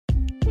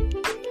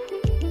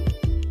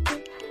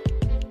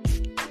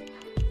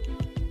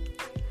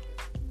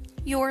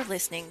You're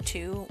listening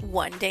to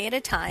One Day at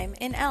a Time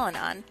in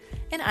Al-Anon,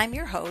 and I'm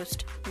your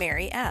host,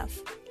 Mary F.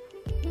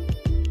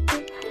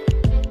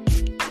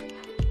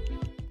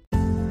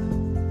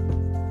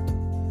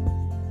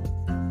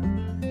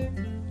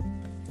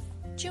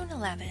 June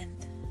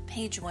 11th,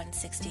 page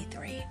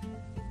 163.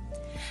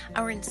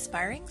 Our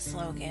inspiring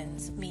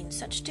slogans mean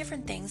such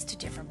different things to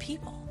different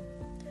people.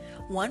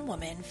 One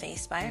woman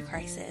faced by a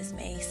crisis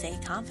may say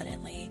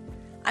confidently,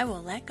 "I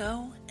will let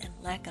go and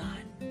let God."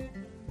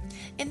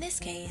 In this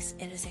case,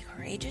 it is a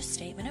courageous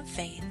statement of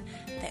faith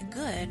that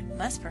good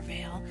must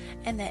prevail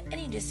and that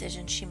any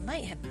decision she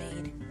might have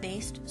made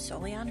based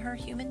solely on her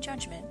human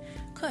judgment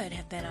could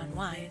have been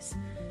unwise.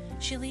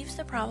 She leaves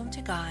the problem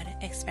to God,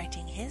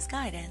 expecting His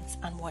guidance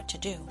on what to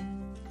do.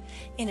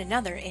 In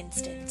another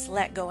instance,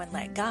 let go and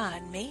let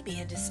God may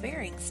be a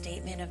despairing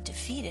statement of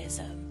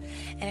defeatism,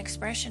 an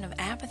expression of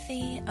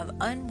apathy, of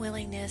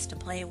unwillingness to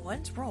play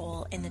one's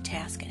role in the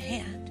task at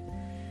hand.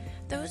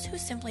 Those who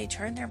simply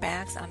turn their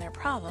backs on their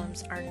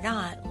problems are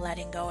not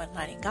letting go and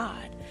letting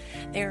God.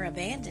 They are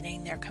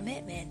abandoning their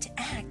commitment to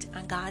act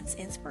on God's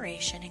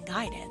inspiration and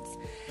guidance.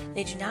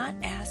 They do not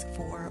ask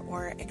for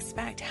or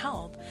expect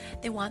help.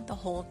 They want the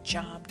whole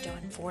job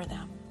done for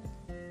them.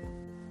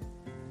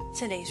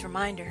 Today's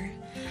reminder: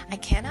 I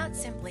cannot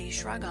simply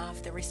shrug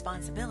off the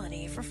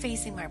responsibility for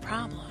facing my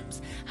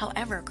problems,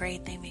 however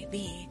great they may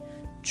be.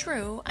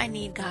 True, I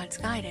need God's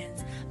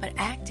guidance, but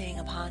acting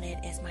upon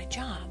it is my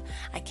job.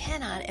 I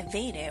cannot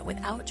evade it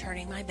without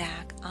turning my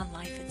back on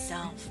life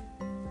itself.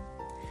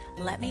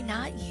 Let me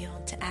not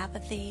yield to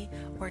apathy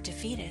or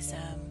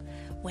defeatism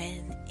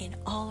when in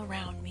all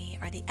around me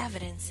are the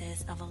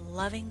evidences of a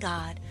loving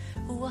God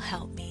who will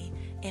help me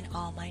in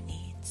all my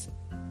needs.